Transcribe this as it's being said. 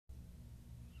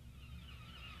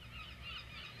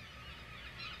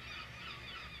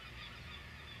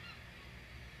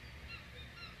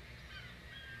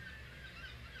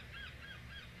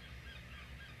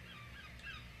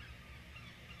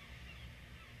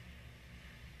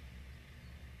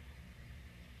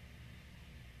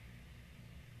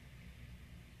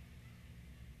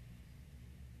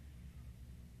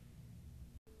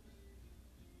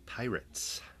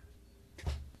Pirates.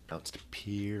 Pronounced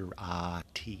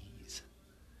Pirates.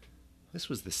 This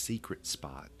was the secret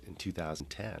spot in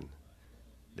 2010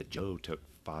 that Joe took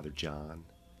Father John,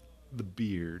 the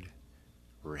Beard,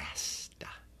 Rasta,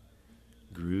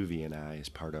 Groovy, and I as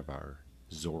part of our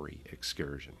Zori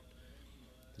excursion.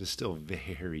 It is still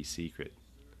very secret,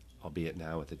 albeit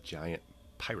now with a giant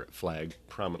pirate flag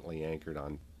prominently anchored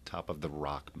on top of the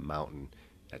rock mountain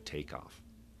at takeoff.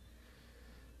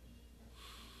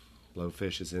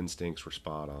 Blowfish's instincts were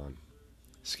spot on.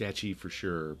 Sketchy for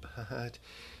sure, but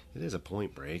it is a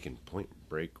point break, and point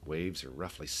break waves are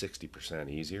roughly 60%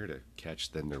 easier to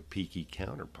catch than their peaky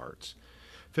counterparts.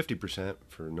 50%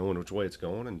 for knowing which way it's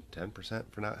going, and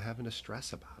 10% for not having to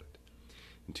stress about it.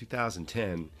 In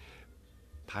 2010,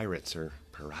 Pirates, or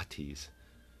Pirates,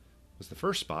 was the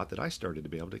first spot that I started to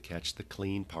be able to catch the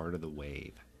clean part of the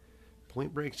wave.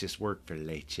 Point breaks just work for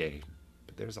leche,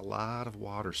 but there's a lot of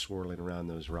water swirling around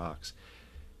those rocks,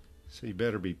 so you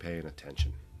better be paying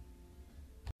attention.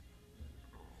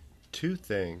 Two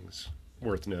things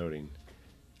worth noting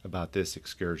about this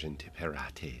excursion to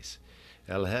Pirates.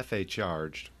 El Jefe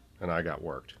charged, and I got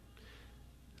worked.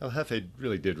 El Jefe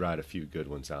really did ride a few good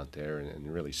ones out there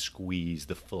and really squeezed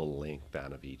the full length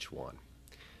out of each one.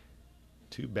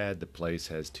 Too bad the place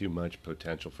has too much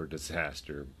potential for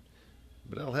disaster,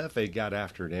 but El Jefe got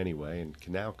after it anyway and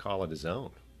can now call it his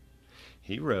own.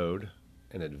 He rode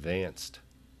an advanced,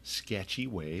 sketchy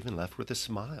wave and left with a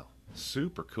smile.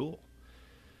 Super cool.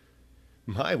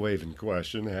 My wave in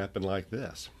question happened like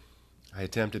this. I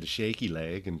attempted a shaky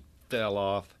leg and fell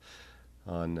off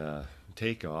on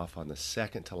takeoff on the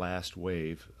second to last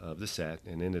wave of the set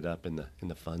and ended up in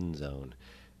the fun zone,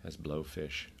 as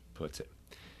Blowfish puts it.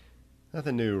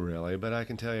 Nothing new really, but I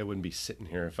can tell you I wouldn't be sitting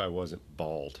here if I wasn't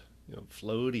bald.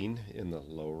 Floating in the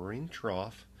lowering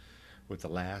trough with the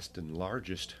last and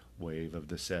largest wave of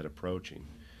the set approaching.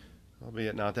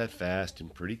 Albeit not that fast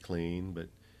and pretty clean, but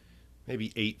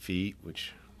maybe 8 feet,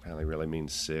 which probably really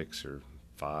means 6 or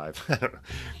 5. I don't know.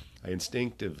 I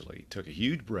instinctively took a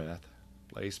huge breath,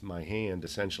 placed my hand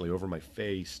essentially over my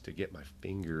face to get my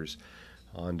fingers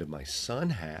onto my sun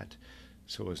hat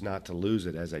so as not to lose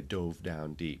it as I dove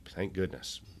down deep. Thank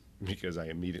goodness, because I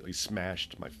immediately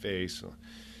smashed my face,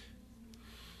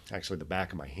 actually the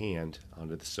back of my hand,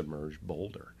 onto the submerged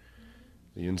boulder.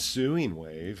 The ensuing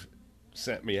wave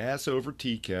sent me ass over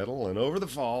tea kettle and over the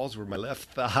falls where my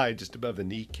left thigh, just above the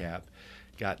kneecap,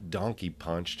 got donkey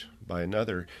punched by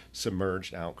another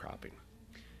submerged outcropping.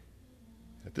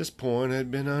 At this point,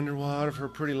 I'd been underwater for a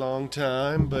pretty long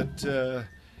time, but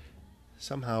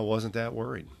somehow wasn't that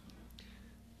worried.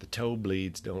 The toe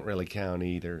bleeds don't really count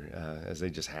either, as they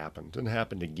just happened, and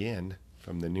happened again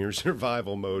from the near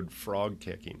survival mode frog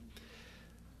kicking.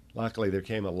 Luckily, there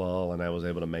came a lull, and I was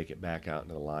able to make it back out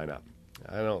into the lineup.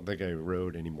 I don't think I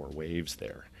rode any more waves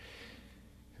there.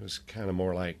 It was kind of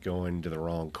more like going to the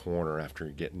wrong corner after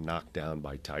getting knocked down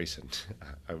by Tyson.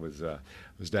 I was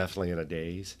definitely in a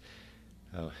daze.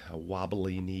 A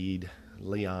wobbly-kneed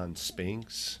Leon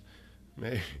Spinks,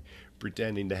 maybe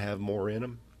pretending to have more in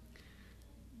him.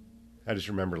 I just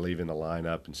remember leaving the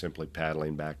lineup and simply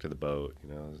paddling back to the boat.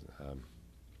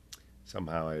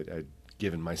 Somehow I'd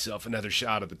given myself another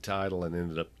shot at the title and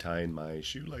ended up tying my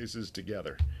shoelaces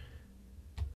together.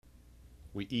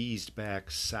 We eased back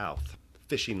south,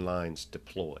 fishing lines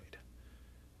deployed,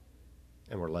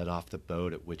 and were let off the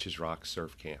boat at Witches Rock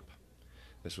Surf Camp.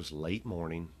 This was late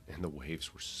morning, and the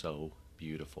waves were so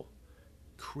beautiful.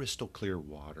 Crystal clear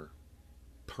water,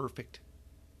 perfect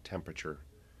temperature,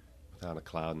 without a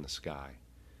cloud in the sky.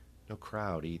 No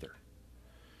crowd either.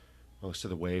 Most of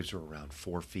the waves were around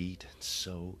 4 feet and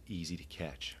so easy to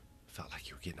catch. Felt like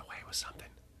you were getting away with something.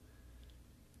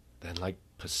 Then, like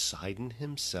Poseidon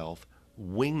himself,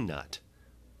 Wingnut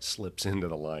slips into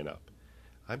the lineup.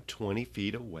 I'm 20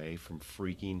 feet away from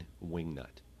freaking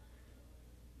Wingnut.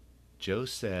 Joe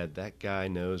said that guy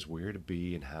knows where to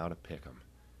be and how to pick 'em.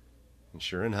 And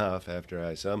sure enough, after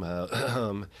I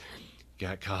somehow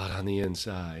got caught on the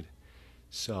inside,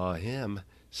 saw him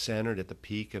centered at the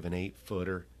peak of an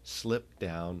 8-footer, slip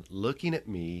down, looking at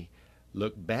me,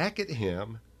 look back at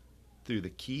him through the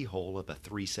keyhole of a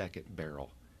 3-second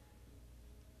barrel.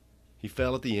 He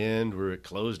fell at the end where it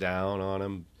closed down on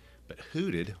him, but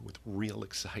hooted with real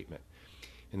excitement.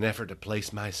 In an effort to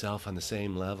place myself on the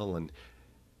same level and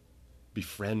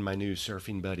befriend my new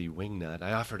surfing buddy Wingnut,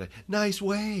 I offered a "nice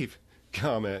wave"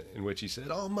 comment in which he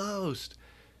said, "almost."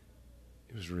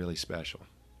 It was really special.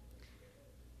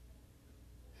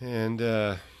 And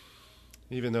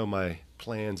even though my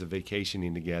plans of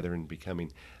vacationing together and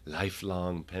becoming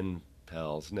lifelong pen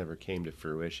pals never came to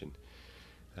fruition,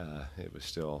 it was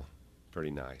still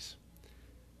pretty nice.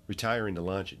 Retiring to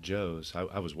lunch at Joe's,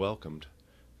 I was welcomed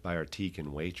by our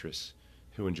Tekin waitress,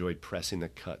 who enjoyed pressing the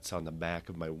cuts on the back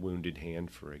of my wounded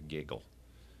hand for a giggle.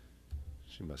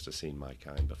 She must have seen my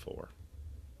kind before.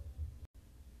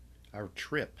 Our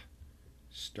trip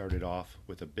started off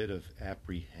with a bit of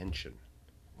apprehension,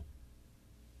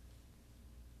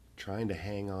 trying to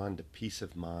hang on to peace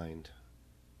of mind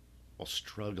while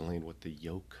struggling with the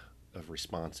yoke of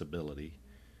responsibility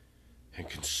and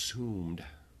consumed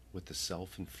with the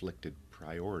self-inflicted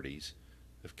priorities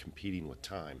of competing with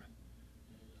time.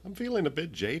 I'm feeling a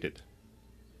bit jaded.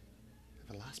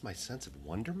 Have I lost my sense of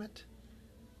wonderment?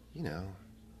 You know,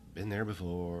 been there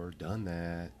before, done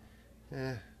that.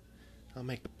 I'll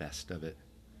make the best of it.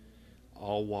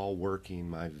 All while working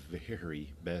my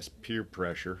very best peer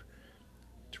pressure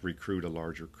to recruit a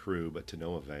larger crew, but to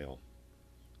no avail.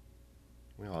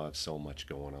 We all have so much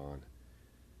going on.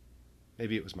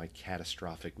 Maybe it was my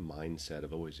catastrophic mindset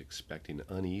of always expecting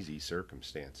uneasy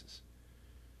circumstances.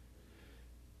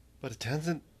 But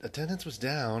attendance was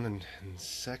down, and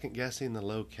second-guessing the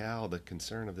locale, the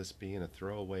concern of this being a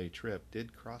throwaway trip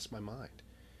did cross my mind.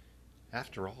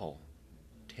 After all,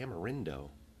 Tamarindo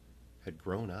had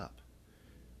grown up,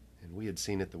 and we had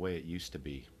seen it the way it used to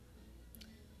be.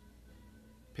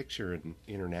 Picture an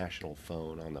international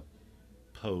phone on the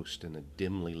post in a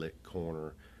dimly lit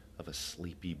corner of a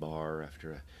sleepy bar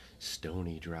after a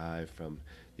stony drive from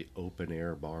the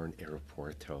open-air bar in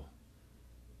Aeropuerto.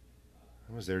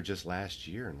 I was there just last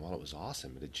year, and while it was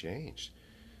awesome, it had changed.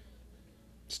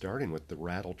 Starting with the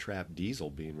rattle-trap diesel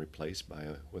being replaced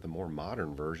with a more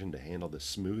modern version to handle the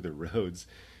smoother roads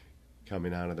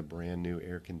coming out of the brand new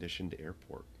air-conditioned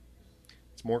airport.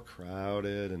 It's more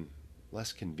crowded and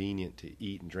less convenient to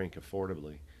eat and drink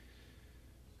affordably.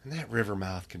 And that river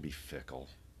mouth can be fickle.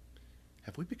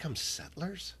 Have we become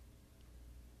settlers?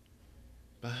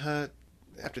 But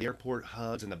after the airport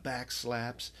hugs and the back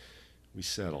slaps, we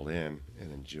settled in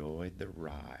and enjoyed the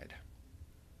ride.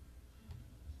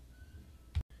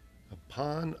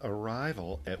 Upon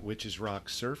arrival at Witches Rock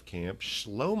Surf Camp,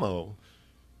 Shlomo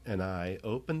and I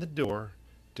opened the door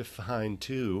to find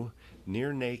two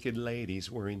near-naked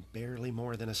ladies wearing barely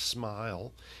more than a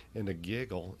smile and a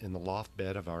giggle in the loft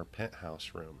bed of our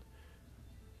penthouse room.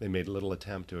 They made little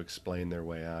attempt to explain their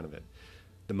way out of it.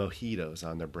 The mojitos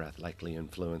on their breath likely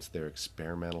influenced their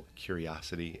experimental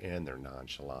curiosity and their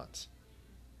nonchalance.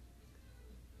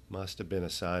 Must have been a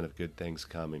sign of good things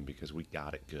coming, because we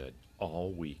got it good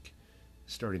all week,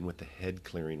 starting with the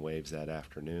head-clearing waves that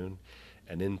afternoon,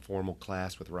 an informal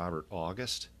class with Robert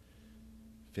August,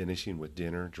 finishing with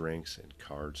dinner, drinks, and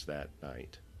cards that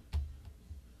night.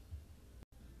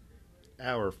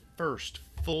 Our first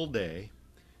full day,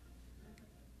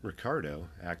 Ricardo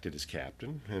acted as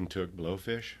captain and took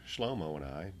Blowfish, Shlomo, and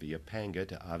I via Panga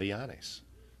to Avianes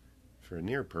for a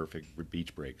near-perfect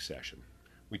beach break session.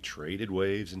 We traded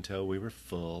waves until we were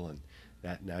full, and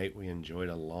that night we enjoyed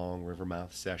a long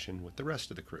rivermouth session with the rest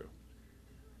of the crew.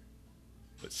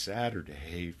 But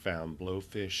Saturday found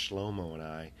Blowfish, Shlomo, and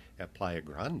I at Playa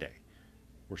Grande,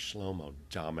 where Shlomo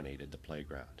dominated the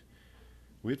playground.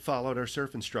 We had followed our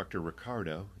surf instructor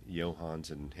Ricardo,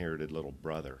 Johan's inherited little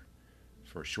brother,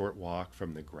 for a short walk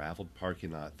from the graveled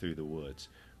parking lot through the woods,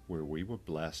 where we were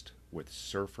blessed with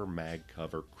surfer mag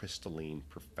cover crystalline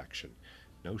perfection.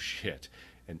 No shit.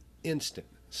 An instant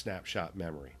snapshot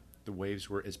memory. The waves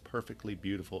were as perfectly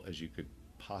beautiful as you could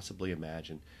possibly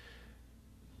imagine,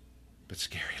 but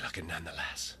scary looking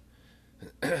nonetheless.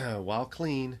 While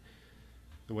clean,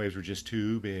 the waves were just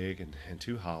too big and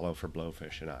too hollow for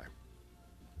Blowfish and I.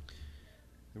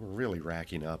 They were really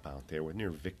racking up out there with near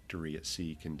victory at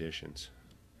sea conditions.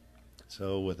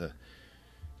 So with a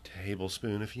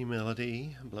tablespoon of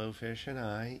humility, Blowfish and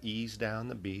I eased down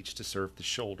the beach to surf the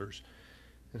shoulders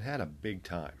and had a big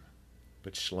time.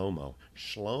 But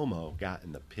Shlomo got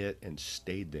in the pit and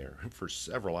stayed there for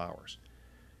several hours.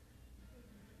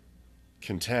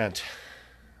 Content,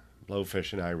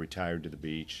 Blowfish and I retired to the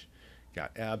beach,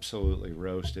 got absolutely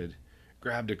roasted,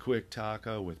 grabbed a quick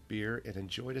taco with beer, and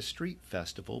enjoyed a street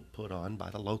festival put on by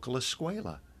the local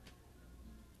escuela.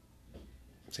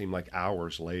 It seemed like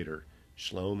hours later,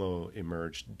 Shlomo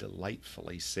emerged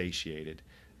delightfully satiated,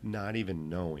 not even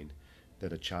knowing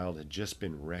that a child had just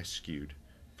been rescued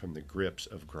from the grips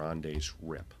of Grande's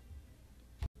rip.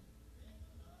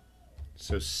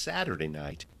 So Saturday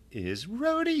night is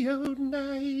rodeo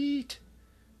night.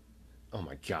 Oh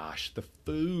my gosh, the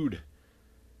food.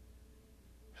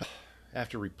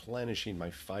 After replenishing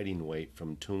my fighting weight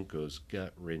from Tunco's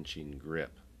gut-wrenching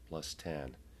grip, plus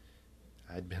 10,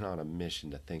 I'd been on a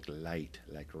mission to think light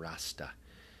like Rasta.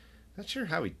 Not sure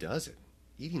how he does it.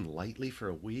 eating lightly for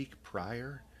a week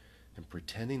prior and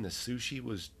pretending the sushi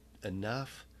was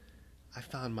enough, I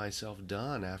found myself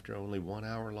done after only 1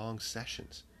 hour long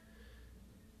sessions.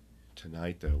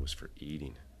 Tonight, though, was for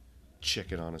eating.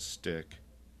 Chicken on a stick,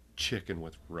 chicken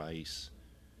with rice,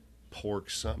 pork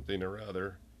something or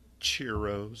other,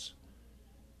 churros.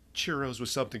 Churros with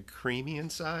something creamy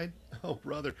inside? Oh,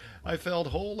 brother, I felt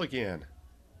whole again.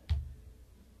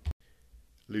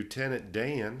 Lieutenant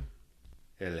Dan,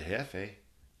 El Jefe,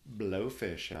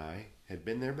 Blowfish, and I had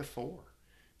been there before,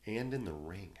 and in the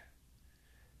ring.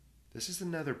 This is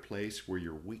another place where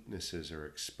your weaknesses are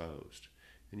exposed,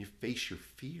 and you face your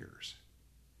fears.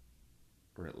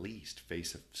 Or at least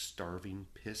face a starving,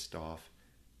 pissed off,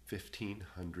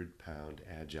 1,500-pound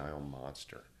agile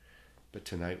monster. But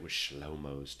tonight was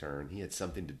Shlomo's turn. He had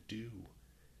something to do.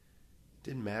 It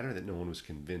didn't matter that no one was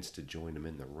convinced to join him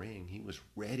in the ring. He was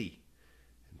ready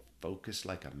and focused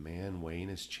like a man weighing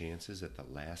his chances at the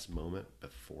last moment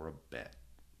before a bet.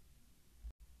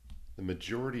 The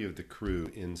majority of the crew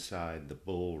inside the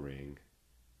bull ring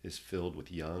is filled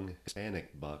with young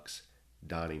Hispanic bucks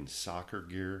donning soccer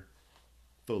gear,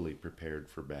 fully prepared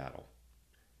for battle.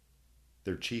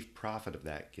 Their chief prophet of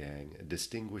that gang, a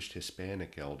distinguished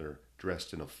Hispanic elder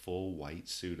dressed in a full white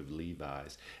suit of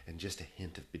Levi's and just a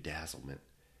hint of bedazzlement,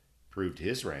 proved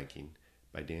his ranking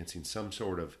by dancing some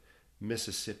sort of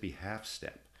Mississippi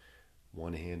half-step,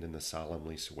 one hand in the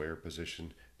solemnly swear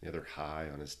position, the other high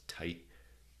on his tight,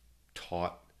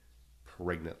 taut,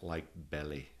 pregnant-like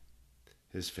belly.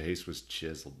 His face was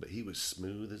chiseled, but he was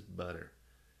smooth as butter.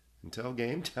 Until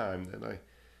game time, then I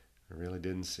really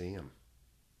didn't see him.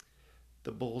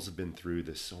 The Bulls had been through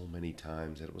this so many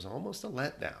times that it was almost a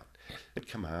letdown. They'd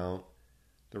come out,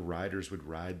 the riders would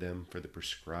ride them for the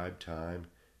prescribed time,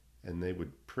 and they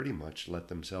would pretty much let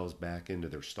themselves back into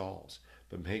their stalls.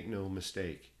 But make no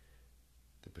mistake,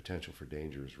 the potential for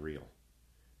danger is real.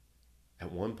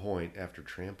 At one point, after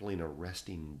trampling a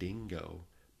resting dingo,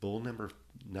 bull number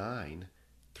 9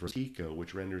 throws Tico,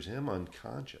 which renders him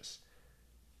unconscious.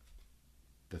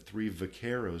 The 3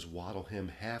 vaqueros waddle him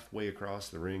halfway across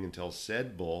the ring until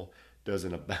said bull does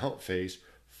an about face,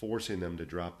 forcing them to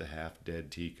drop the half-dead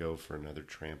Tico for another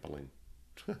trampling.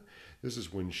 This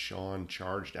is when Sean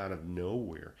charged out of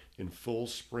nowhere in full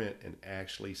sprint and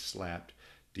actually slapped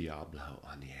Diablo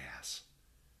on the ass.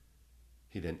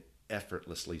 He then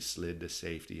effortlessly slid to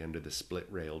safety under the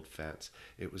split-railed fence.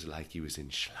 It was like he was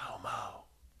in slow-mo.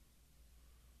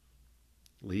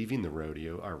 Leaving the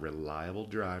rodeo, our reliable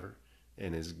driver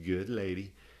and his good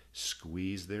lady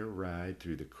squeezed their ride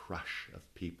through the crush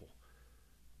of people.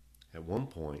 At one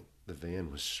point, the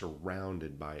van was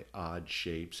surrounded by odd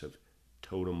shapes of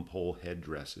totem pole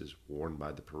headdresses worn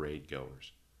by the parade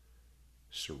goers.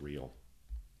 Surreal.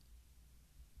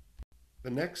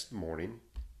 The next morning,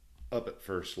 up at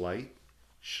first light,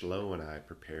 Schlo and I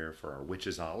prepare for our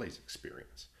Witches Ollie's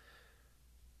experience.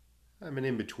 I'm an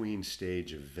in-between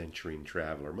stage of venturing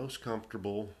traveler, most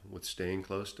comfortable with staying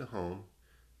close to home,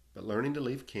 but learning to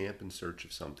leave camp in search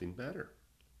of something better.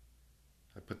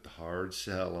 I put the hard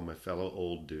sell on my fellow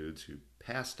old dudes who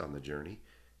passed on the journey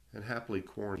and happily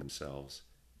quarantined themselves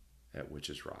at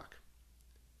Witches Rock.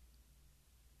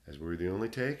 As we were the only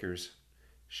takers,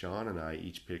 Sean and I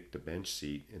each picked a bench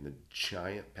seat in the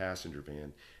giant passenger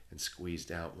van and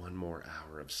squeezed out one more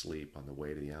hour of sleep on the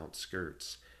way to the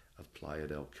outskirts of Playa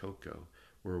del Coco,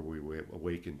 where we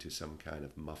awakened to some kind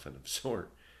of muffin of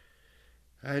sort.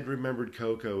 I had remembered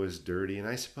Coco as dirty, and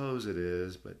I suppose it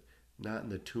is, but not in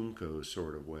the Tunco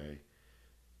sort of way.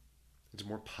 It's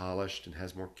more polished and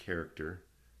has more character,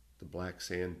 the black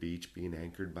sand beach being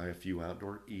anchored by a few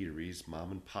outdoor eateries,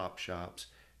 mom and pop shops,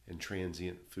 and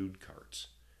transient food carts.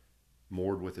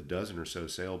 Moored with a dozen or so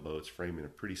sailboats framing a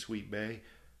pretty sweet bay,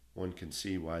 one can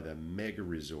see why the mega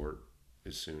resort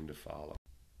is soon to follow.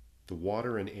 The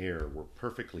water and air were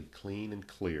perfectly clean and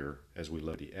clear as we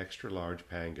loaded the extra-large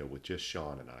Pango with just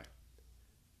Sean and I.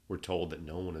 We're told that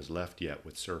no one has left yet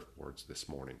with surfboards this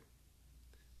morning.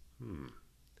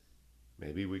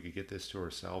 Maybe we could get this to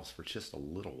ourselves for just a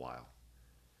little while.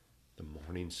 The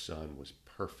morning sun was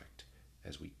perfect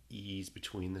as we eased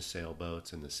between the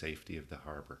sailboats and the safety of the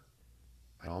harbor.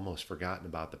 I'd almost forgotten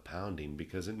about the pounding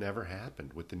because it never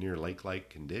happened with the near lake-like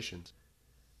conditions.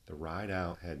 The ride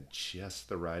out had just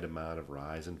the right amount of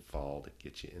rise and fall to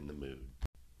get you in the mood.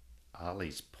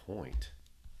 Ollie's Point.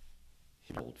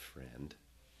 Old friend.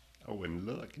 Oh, and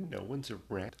look, no one's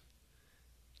around.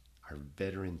 Our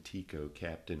veteran Tico,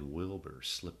 Captain Wilbur,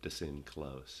 slipped us in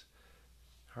close.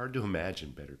 Hard to imagine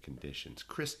better conditions.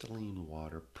 Crystalline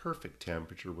water, perfect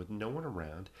temperature with no one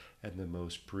around, and the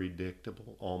most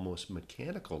predictable, almost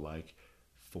mechanical-like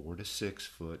 4 to 6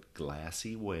 foot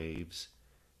glassy waves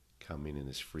coming in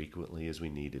as frequently as we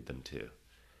needed them to.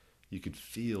 You could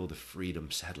feel the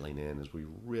freedom settling in as we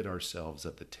rid ourselves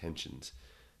of the tensions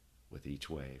with each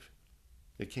wave.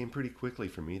 It came pretty quickly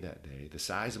for me that day. The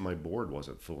size of my board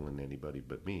wasn't fooling anybody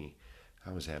but me.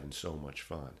 I was having so much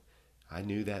fun. I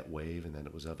knew that wave and that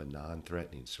it was of a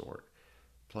non-threatening sort.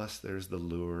 Plus, there's the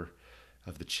lure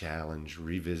of the challenge,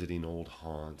 revisiting old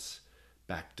haunts,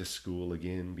 back to school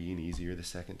again being easier the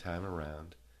second time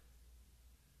around.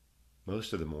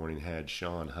 Most of the morning had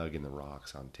Sean hugging the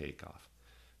rocks on takeoff.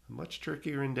 A much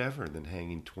trickier endeavor than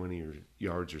hanging 20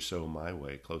 yards or so my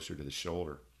way, closer to the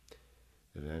shoulder.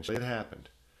 Eventually it happened.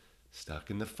 Stuck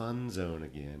in the fun zone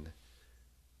again.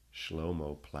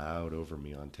 Shlomo plowed over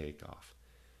me on takeoff.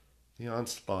 The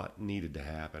onslaught needed to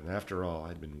happen. After all,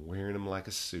 I'd been wearing him like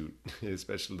a suit,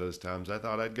 especially those times I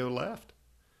thought I'd go left.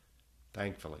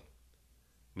 Thankfully,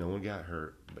 no one got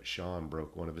hurt, but Sean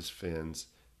broke one of his fins,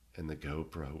 and the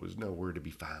GoPro was nowhere to be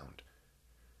found.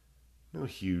 No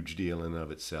huge deal in and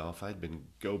of itself. I'd been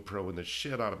GoProing the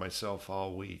shit out of myself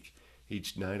all week.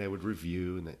 Each night I would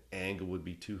review, and the angle would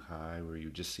be too high where you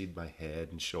would just see my head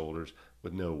and shoulders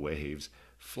with no waves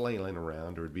flailing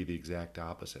around, or it'd be the exact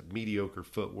opposite. Mediocre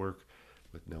footwork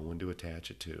with no one to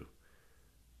attach it to.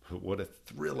 But what a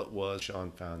thrill it was.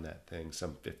 Sean found that thing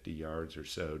some 50 yards or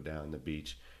so down the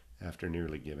beach after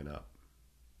nearly giving up.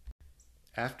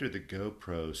 After the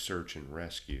GoPro search and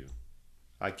rescue,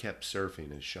 I kept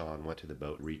surfing as Sean went to the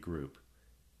boat to regroup.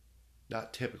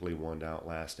 Not typically one to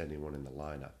outlast anyone in the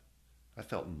lineup. I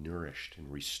felt nourished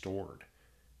and restored.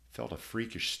 Felt a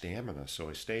freakish stamina, so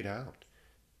I stayed out.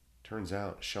 Turns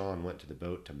out Sean went to the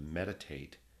boat to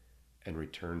meditate and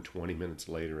returned 20 minutes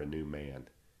later a new man.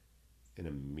 An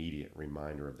immediate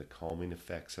reminder of the calming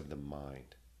effects of the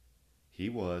mind. He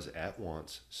was at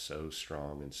once so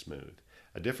strong and smooth.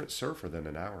 A different surfer than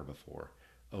an hour before.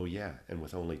 Oh yeah, and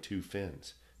with only 2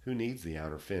 fins. Who needs the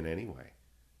outer fin anyway?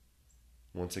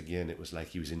 Once again, it was like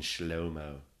he was in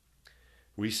slow-mo.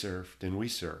 We surfed and we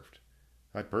surfed.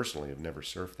 I personally have never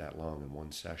surfed that long in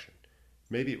one session.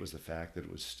 Maybe it was the fact that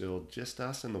it was still just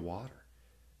us in the water.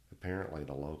 Apparently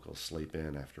the locals sleep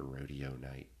in after rodeo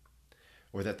night.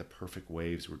 Or that the perfect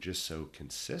waves were just so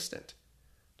consistent.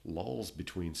 Lulls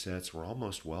between sets were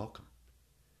almost welcome.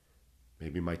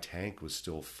 Maybe my tank was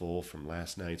still full from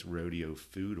last night's rodeo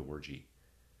food orgy.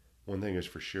 One thing is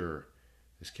for sure,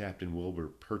 as Captain Wilbur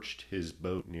perched his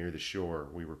boat near the shore,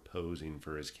 we were posing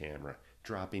for his camera,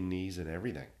 dropping knees and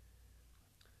everything.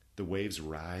 The waves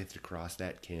writhed across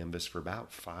that canvas for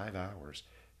about 5 hours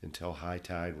until high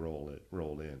tide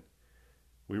rolled in.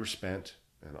 We were spent,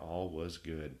 and all was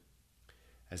good.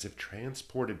 As if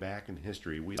transported back in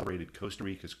history, we celebrated Costa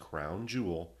Rica's crown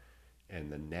jewel and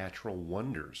the natural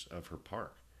wonders of her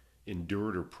park,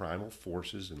 endured her primal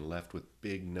forces, and left with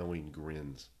big knowing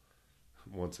grins.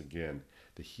 Once again,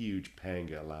 the huge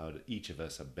panga allowed each of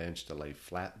us a bench to lay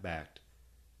flat-backed,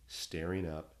 staring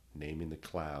up, naming the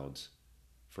clouds,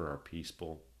 for our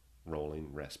peaceful,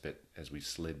 rolling respite as we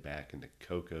slid back into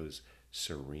Coco's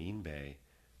serene bay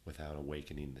without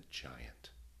awakening the giant.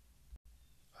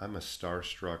 I'm a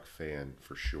starstruck fan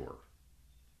for sure.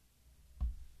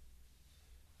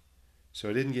 So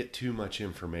I didn't get too much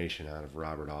information out of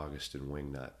Robert August and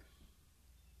Wingnut.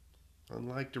 I'd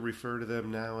like to refer to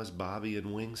them now as Bobby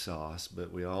and Wing Sauce,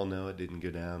 but we all know it didn't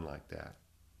go down like that.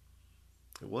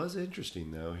 It was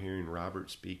interesting, though, hearing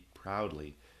Robert speak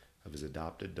proudly of his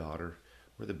adopted daughter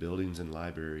or the buildings and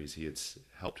libraries he had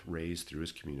helped raise through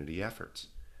his community efforts.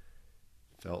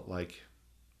 Felt like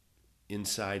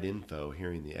inside info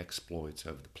hearing the exploits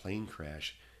of the plane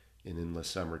crash in Endless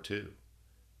Summer 2.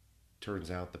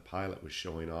 Turns out the pilot was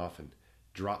showing off and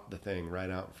dropped the thing right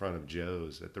out in front of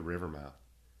Joe's at the river mouth.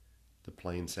 The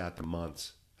plane sat there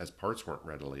months as parts weren't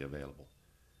readily available.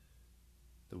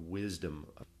 The wisdom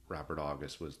of Robert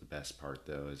August was the best part,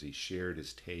 though, as he shared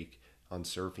his take on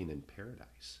surfing in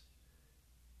paradise.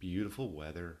 Beautiful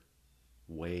weather,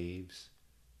 waves,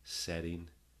 setting,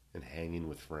 and hanging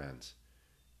with friends.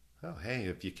 Oh, hey,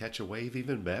 if you catch a wave,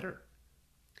 even better.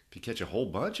 If you catch a whole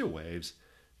bunch of waves,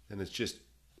 then it's just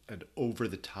an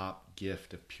over-the-top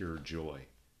gift of pure joy.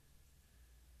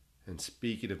 And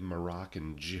speaking of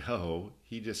Moroccan Joe,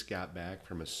 he just got back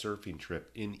from a surfing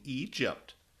trip in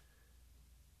Egypt.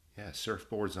 Yeah,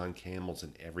 surfboards on camels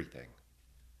and everything.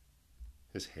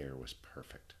 His hair was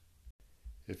perfect.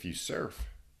 If you surf,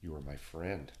 you are my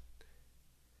friend.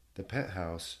 The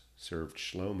penthouse served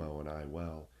Shlomo and I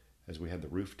well, as we had the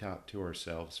rooftop to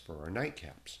ourselves for our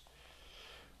nightcaps.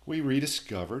 We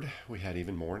rediscovered we had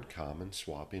even more in common,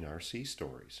 swapping our sea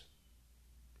stories.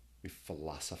 We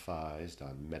philosophized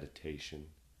on meditation,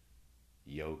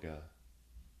 yoga,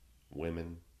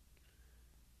 women.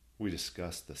 We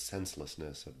discussed the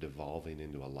senselessness of devolving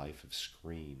into a life of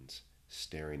screens,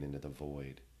 staring into the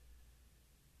void.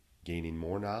 Gaining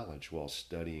more knowledge while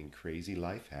studying crazy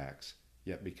life hacks,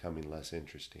 yet becoming less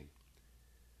interesting.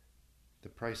 The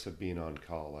price of being on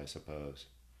call, I suppose.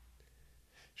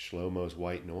 Shlomo's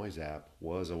white noise app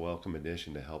was a welcome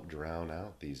addition to help drown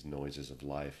out these noises of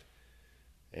life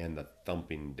and the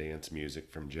thumping dance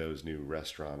music from Joe's new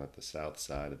restaurant at the south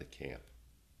side of the camp.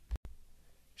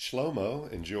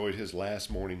 Shlomo enjoyed his last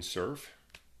morning's surf,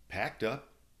 packed up,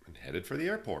 and headed for the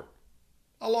airport,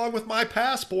 along with my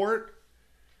passport.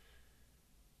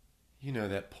 You know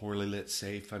that poorly lit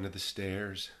safe under the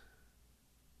stairs?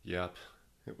 Yep,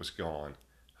 it was gone.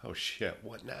 Oh shit,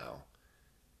 what now?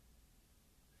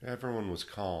 Everyone was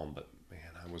calm, but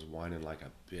man, I was whining like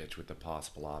a bitch with the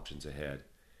possible options ahead.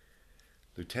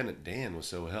 Lieutenant Dan was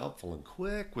so helpful and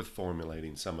quick with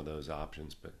formulating some of those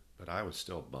options, but I was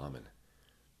still bumming.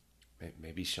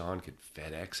 Maybe Sean could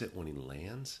FedEx it when he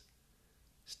lands?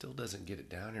 Still doesn't get it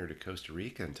down here to Costa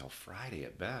Rica until Friday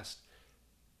at best.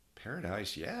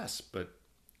 Paradise, yes, but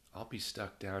I'll be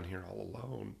stuck down here all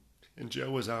alone, and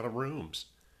Joe is out of rooms.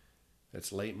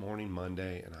 It's late morning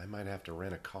Monday, and I might have to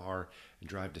rent a car and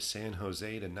drive to San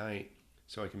Jose tonight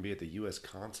so I can be at the U.S.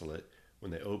 consulate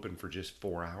when they open for just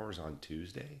 4 hours on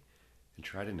Tuesday and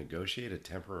try to negotiate a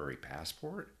temporary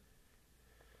passport.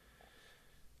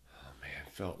 Oh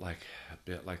man, felt like a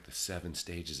bit like the 7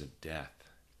 stages of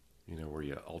death, where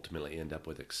you ultimately end up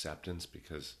with acceptance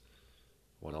because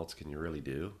what else can you really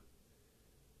do?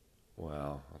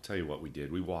 Well, I'll tell you what we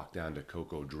did. We walked down to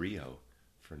Cocodrio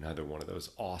for another one of those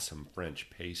awesome French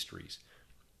pastries.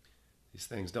 These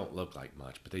things don't look like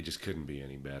much, but they just couldn't be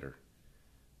any better.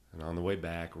 And on the way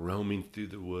back, roaming through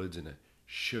the woods in a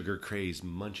sugar-crazed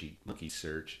monkey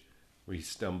search, we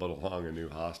stumbled along a new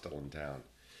hostel in town.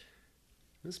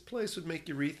 This place would make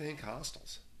you rethink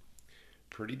hostels.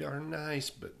 Pretty darn nice,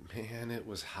 but man, it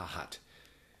was hot.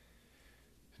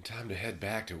 And time to head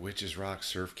back to Witches Rock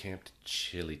Surf Camp to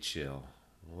chilly chill.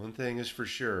 One thing is for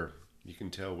sure, you can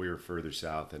tell we were further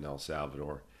south than El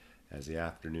Salvador, as the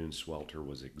afternoon swelter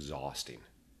was exhausting.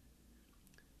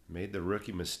 Made the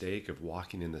rookie mistake of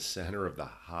walking in the center of the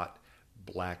hot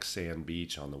black sand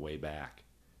beach on the way back.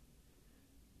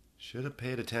 Should have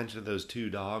paid attention to those 2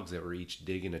 dogs that were each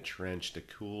digging a trench to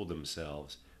cool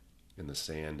themselves in the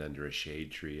sand under a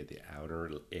shade tree at the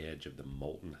outer edge of the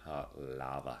molten hot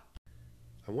lava.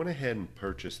 I went ahead and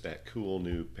purchased that cool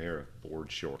new pair of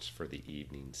board shorts for the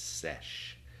evening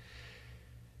sesh.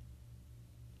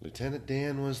 Lieutenant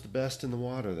Dan was the best in the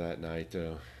water that night,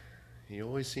 though. He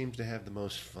always seems to have the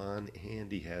most fun,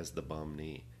 and he has the bum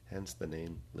knee, hence the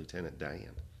name Lieutenant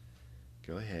Dan.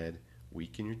 Go ahead,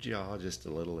 weaken your jaw just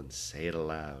a little and say it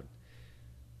aloud.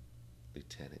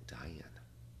 Lieutenant Dan.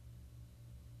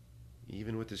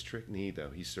 Even with his trick knee,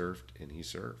 though, he surfed and he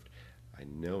surfed. I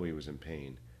know he was in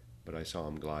pain, but I saw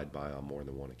him glide by on more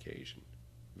than one occasion.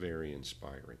 Very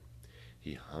inspiring.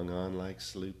 He hung on like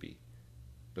Sloopy,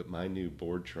 but my new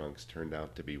board trunks turned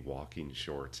out to be walking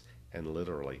shorts and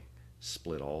literally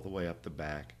split all the way up the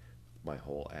back with my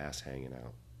whole ass hanging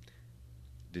out.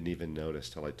 Didn't even notice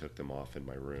till I took them off in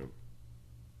my room.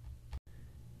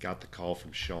 Got the call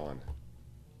from Sean.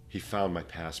 He found my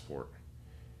passport.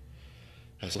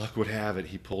 As luck would have it,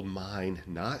 he pulled mine,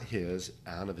 not his,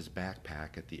 out of his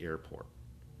backpack at the airport.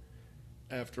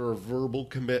 After a verbal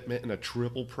commitment and a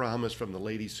triple promise from the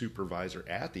lady supervisor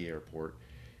at the airport,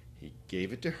 he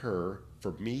gave it to her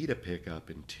for me to pick up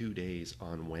in 2 days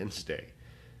on Wednesday.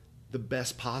 The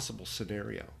best possible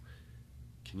scenario.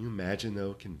 Can you imagine,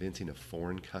 though, convincing a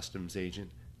foreign customs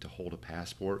agent to hold a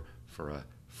passport for a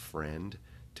friend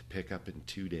to pick up in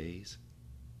 2 days?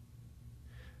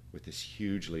 With this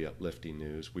hugely uplifting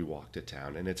news, we walked to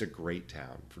town, and it's a great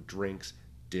town for drinks,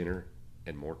 dinner,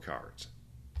 and more cards.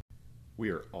 We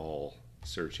are all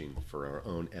searching for our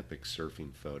own epic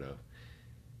surfing photo.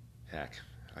 Heck,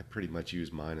 I pretty much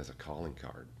use mine as a calling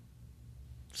card.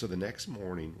 So the next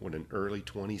morning, when an early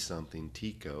 20-something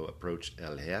Tico approached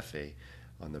El Jefe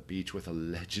on the beach with a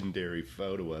legendary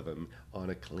photo of him on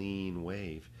a clean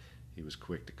wave, he was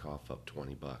quick to cough up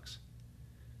 $20.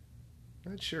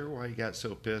 Not sure why he got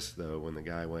so pissed, though, when the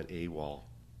guy went AWOL.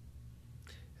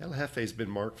 El Jefe's been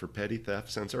marked for petty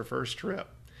theft since our first trip.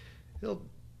 He'll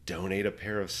donate a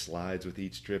pair of slides with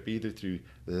each trip, either through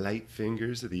light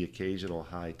fingers or the occasional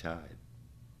high tide.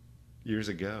 Years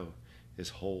ago, his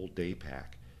whole day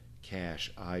pack,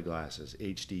 cash, eyeglasses,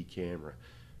 HD camera,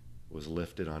 was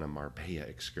lifted on a Marbella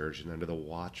excursion under the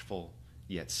watchful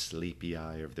yet sleepy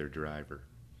eye of their driver.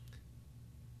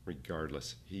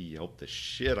 Regardless, he yelped the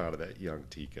shit out of that young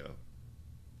Tico.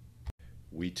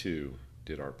 We too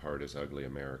did our part as ugly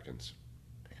Americans.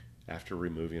 After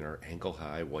removing our ankle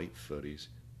high white footies,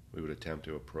 we would attempt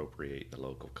to appropriate the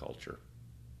local culture.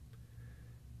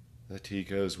 The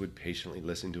Ticos would patiently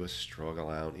listen to us struggle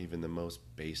out even the most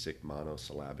basic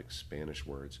monosyllabic Spanish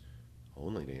words,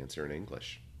 only to answer in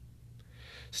English.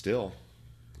 Still,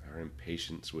 our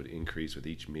impatience would increase with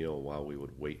each meal while we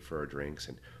would wait for our drinks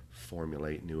and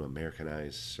formulate new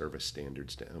Americanized service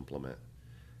standards to implement.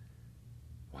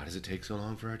 Why does it take so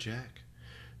long for our Jack?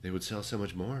 They would sell so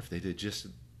much more if they did just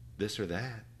this or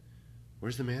that.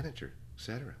 Where's the manager?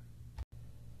 Etc.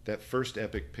 That first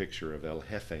epic picture of El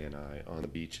Jefe and I on the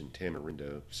beach in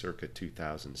Tamarindo circa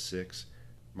 2006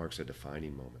 marks a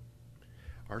defining moment.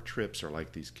 Our trips are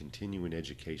like these continuing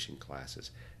education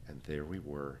classes, and there we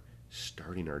were,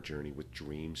 starting our journey with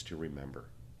dreams to remember.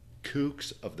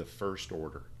 Kooks of the first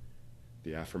order.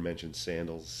 The aforementioned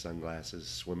sandals, sunglasses,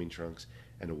 swimming trunks,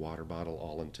 and a water bottle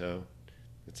all in tow.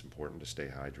 It's important to stay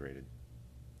hydrated.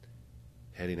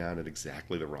 Heading out at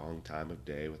exactly the wrong time of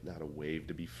day with not a wave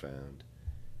to be found.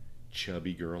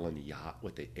 Chubby girl and yacht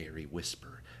with the airy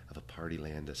whisper of a party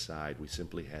land aside, we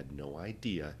simply had no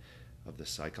idea of the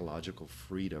psychological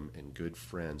freedom and good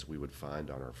friends we would find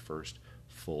on our first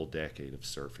full decade of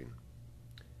surfing.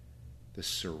 The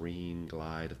serene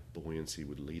glide of buoyancy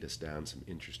would lead us down some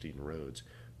interesting roads,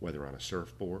 whether on a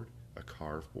surfboard, a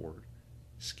carve board,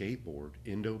 skateboard,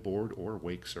 indo board, or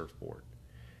wake surfboard.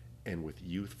 And with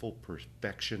youthful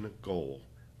perfection goal,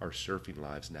 our surfing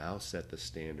lives now set the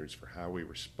standards for how we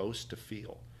were supposed to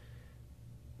feel,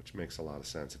 which makes a lot of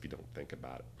sense if you don't think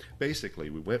about it. Basically,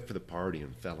 we went for the party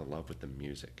and fell in love with the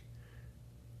music.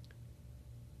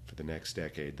 For the next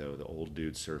decade, though, the Old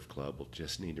Dude Surf Club will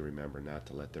just need to remember not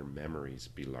to let their memories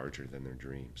be larger than their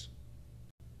dreams.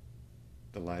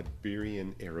 The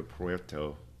Liberian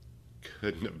aeropuerto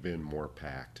couldn't have been more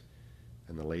packed,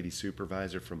 and the lady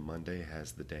supervisor from Monday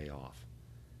has the day off.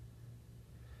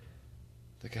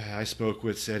 The guy I spoke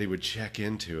with said he would check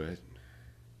into it,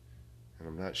 and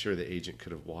I'm not sure the agent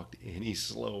could have walked any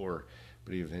slower,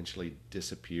 but he eventually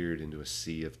disappeared into a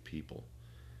sea of people.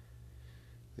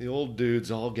 The old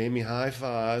dudes all gave me high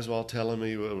fives while telling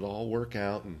me it would all work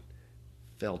out, and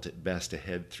felt it best to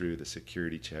head through the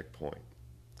security checkpoint.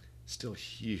 Still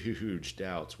huge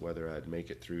doubts whether I'd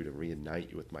make it through to reunite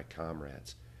you with my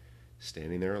comrades.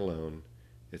 Standing there alone,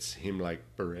 it seemed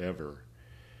like forever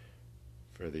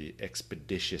for the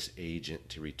expeditious agent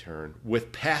to return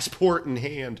with passport in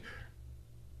hand.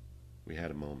 We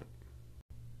had a moment.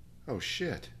 Oh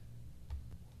shit.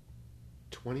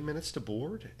 20 minutes to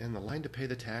board, and the line to pay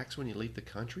the tax when you leave the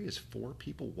country is 4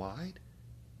 people wide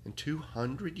and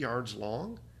 200 yards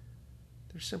long?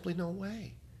 There's simply no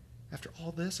way. After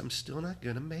all this, I'm still not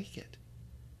going to make it.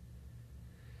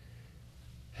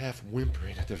 Half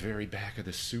whimpering at the very back of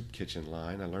the soup kitchen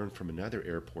line, I learned from another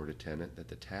airport attendant that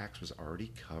the tax was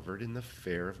already covered in the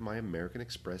fare of my American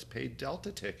Express paid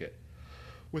Delta ticket.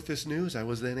 With this news, I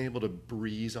was then able to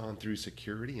breeze on through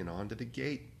security and onto the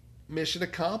gate. Mission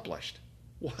accomplished.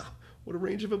 Wow, what a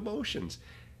range of emotions.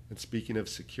 And speaking of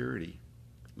security,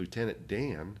 Lieutenant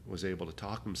Dan was able to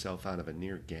talk himself out of a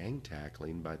near gang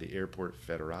tackling by the airport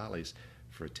federales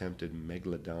for attempted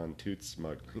megalodon tooth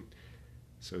smuggling.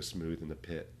 So smooth in the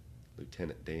pit,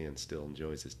 Lieutenant Dan still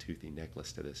enjoys his toothy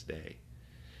necklace to this day.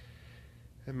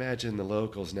 Imagine the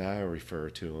locals now refer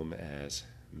to him as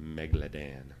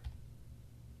Megalodon.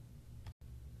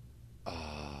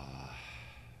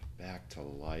 Back to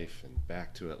life and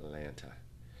back to Atlanta,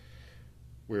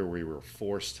 where we were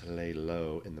forced to lay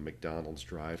low in the McDonald's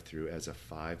drive-thru as a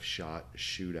 5-shot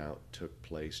shootout took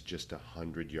place just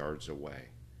 100 yards away.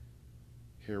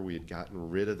 Here we had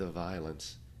gotten rid of the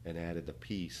violence and added the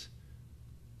peace,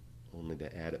 only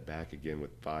to add it back again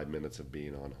with 5 minutes of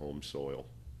being on home soil.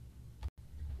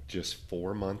 Just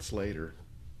 4 months later,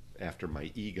 after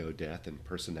my ego death and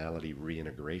personality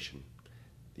reintegration,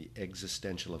 the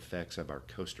existential effects of our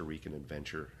Costa Rican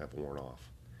adventure have worn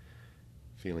off.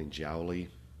 Feeling jowly,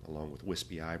 along with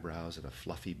wispy eyebrows and a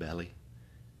fluffy belly,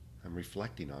 I'm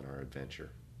reflecting on our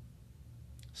adventure.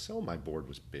 So my board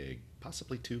was big,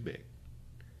 possibly too big.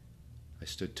 I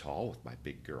stood tall with my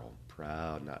big girl,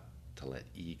 proud not to let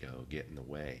ego get in the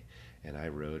way, and I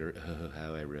rode her, oh,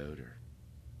 how I rode her.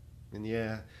 And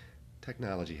yeah,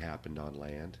 technology happened on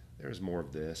land. There was more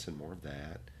of this and more of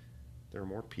that. There were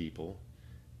more people,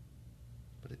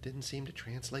 but it didn't seem to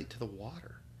translate to the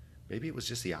water. Maybe it was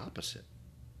just the opposite.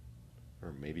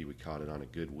 Or maybe we caught it on a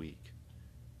good week.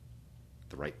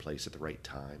 The right place at the right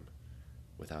time,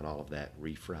 without all of that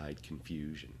refried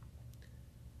confusion.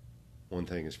 One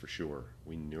thing is for sure,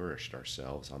 we nourished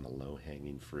ourselves on the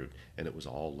low-hanging fruit, and it was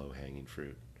all low-hanging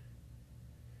fruit.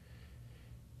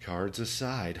 Cards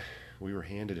aside, we were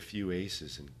handed a few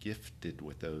aces and gifted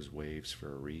with those waves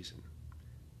for a reason.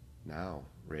 Now,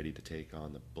 ready to take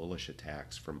on the bullish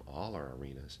attacks from all our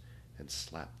arenas and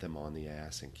slap them on the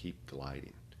ass and keep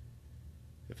gliding.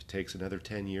 If it takes another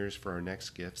 10 years for our next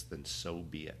gifts, then so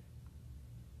be it.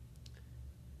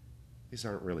 These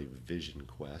aren't really vision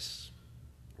quests,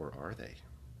 or are they?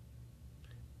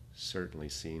 Certainly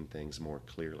seeing things more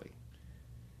clearly.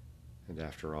 And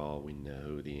after all, we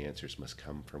know the answers must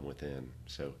come from within,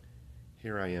 so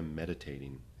here I am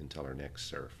meditating until our next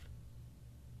surf.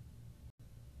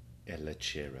 El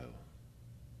Lechero.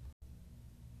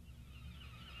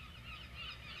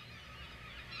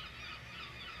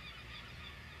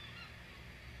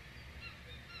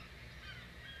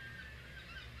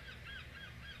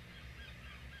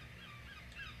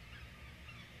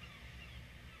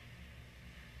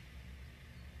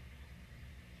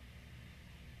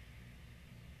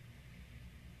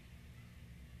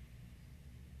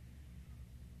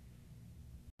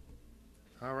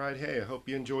 All right, hey, I hope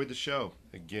you enjoyed the show.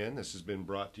 Again, this has been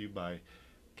brought to you by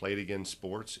Play It Again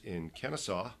Sports in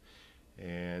Kennesaw.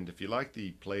 And if you like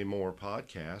the Play More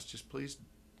podcast, just please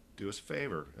do us a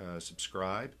favor.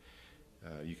 Subscribe.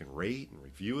 You can rate and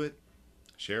review it.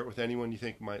 Share it with anyone you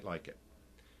think might like it.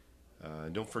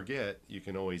 And don't forget, you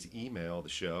can always email the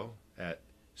show at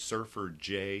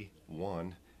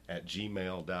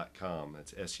surferjay1@gmail.com.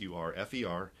 That's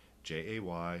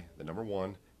surferjay, the number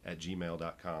 1,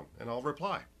 @gmail.com, and I'll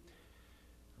reply.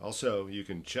 Also, you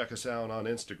can check us out on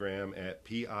Instagram at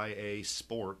PIA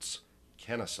Sports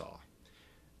Kennesaw.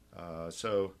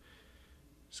 So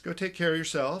just go take care of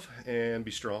yourself and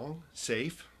be strong,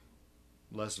 safe,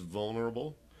 less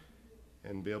vulnerable,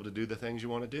 and be able to do the things you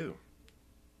want to do.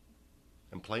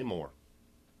 And play more.